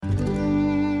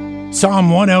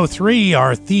Psalm 103,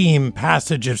 our theme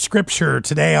passage of Scripture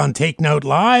today on Take Note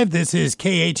Live. This is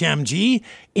KHMG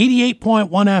 88.1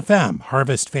 FM,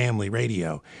 Harvest Family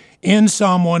Radio. In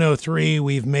Psalm 103,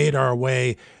 we've made our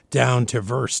way down to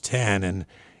verse 10, and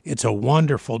it's a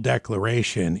wonderful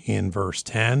declaration in verse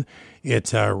 10.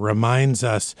 It reminds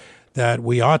us that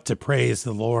we ought to praise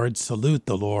the Lord, salute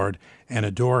the Lord, and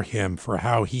adore him for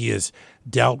how he has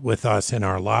dealt with us in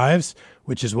our lives,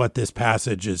 which is what this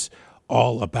passage is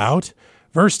all about.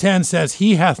 Verse 10 says,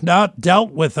 "He hath not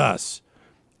dealt with us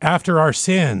after our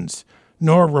sins,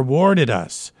 nor rewarded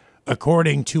us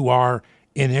according to our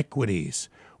iniquities."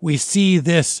 We see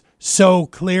this so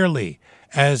clearly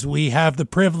as we have the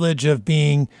privilege of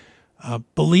being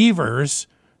believers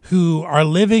who are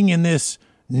living in this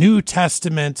New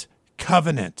Testament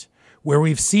covenant, where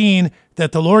we've seen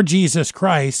that the Lord Jesus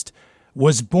Christ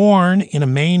was born in a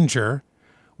manger,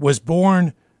 was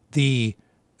born the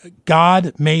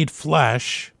God made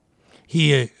flesh.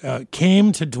 He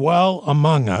came to dwell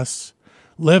among us,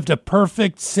 lived a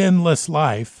perfect, sinless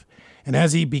life, and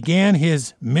as he began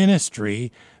his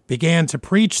ministry, began to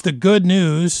preach the good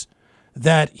news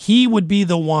that he would be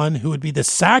the one who would be the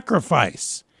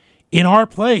sacrifice in our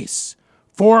place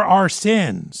for our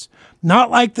sins,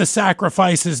 not like the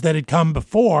sacrifices that had come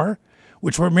before,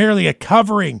 which were merely a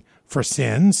covering for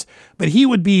sins, but he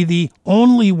would be the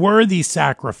only worthy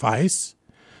sacrifice,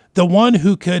 the one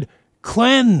who could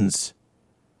cleanse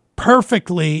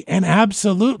perfectly and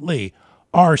absolutely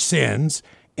our sins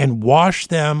and wash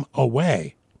them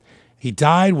away. He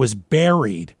died, was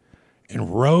buried,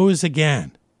 and rose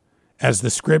again, as the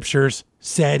scriptures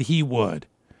said he would,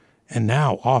 and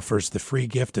now offers the free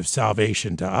gift of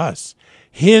salvation to us.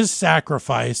 His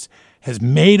sacrifice has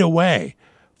made a way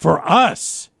for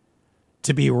us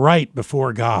to be right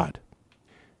before God.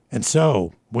 And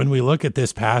so, when we look at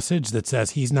this passage that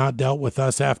says he's not dealt with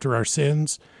us after our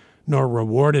sins, nor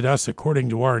rewarded us according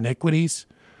to our iniquities,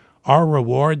 our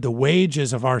reward, the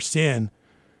wages of our sin,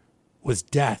 was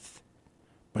death.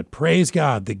 But praise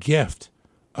God, the gift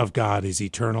of God is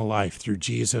eternal life through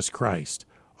Jesus Christ,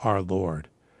 our Lord.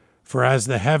 For as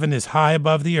the heaven is high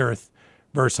above the earth,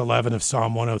 verse 11 of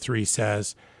Psalm 103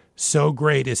 says, so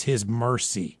great is his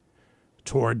mercy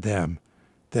toward them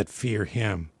that fear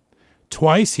him.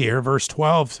 Twice here, verse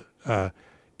 12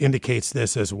 indicates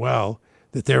this as well,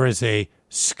 that there is a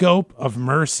scope of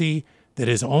mercy that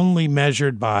is only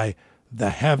measured by the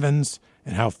heavens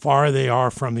and how far they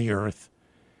are from the earth.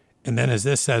 And then as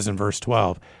this says in verse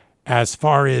 12, as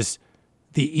far as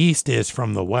the east is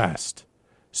from the west,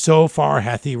 so far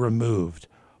hath he removed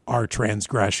our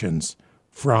transgressions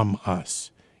from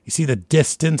us. You see the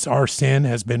distance our sin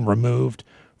has been removed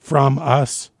from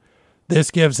us. This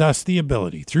gives us the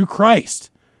ability, through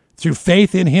Christ, through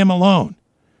faith in him alone,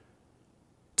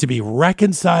 to be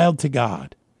reconciled to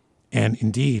God and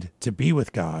indeed to be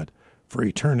with God for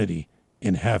eternity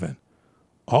in heaven.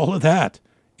 All of that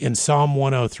in Psalm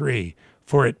 103,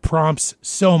 for it prompts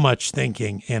so much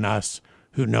thinking in us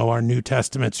who know our New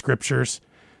Testament scriptures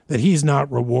that he's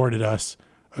not rewarded us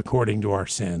according to our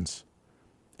sins.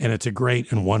 And it's a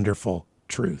great and wonderful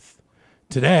truth.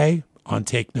 Today on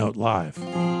Take Note Live.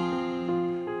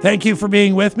 Thank you for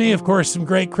being with me. Of course, some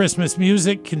great Christmas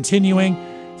music continuing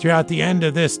throughout the end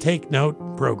of this Take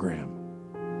Note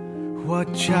program.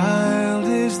 What child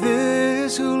is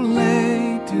this who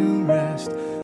laid to rest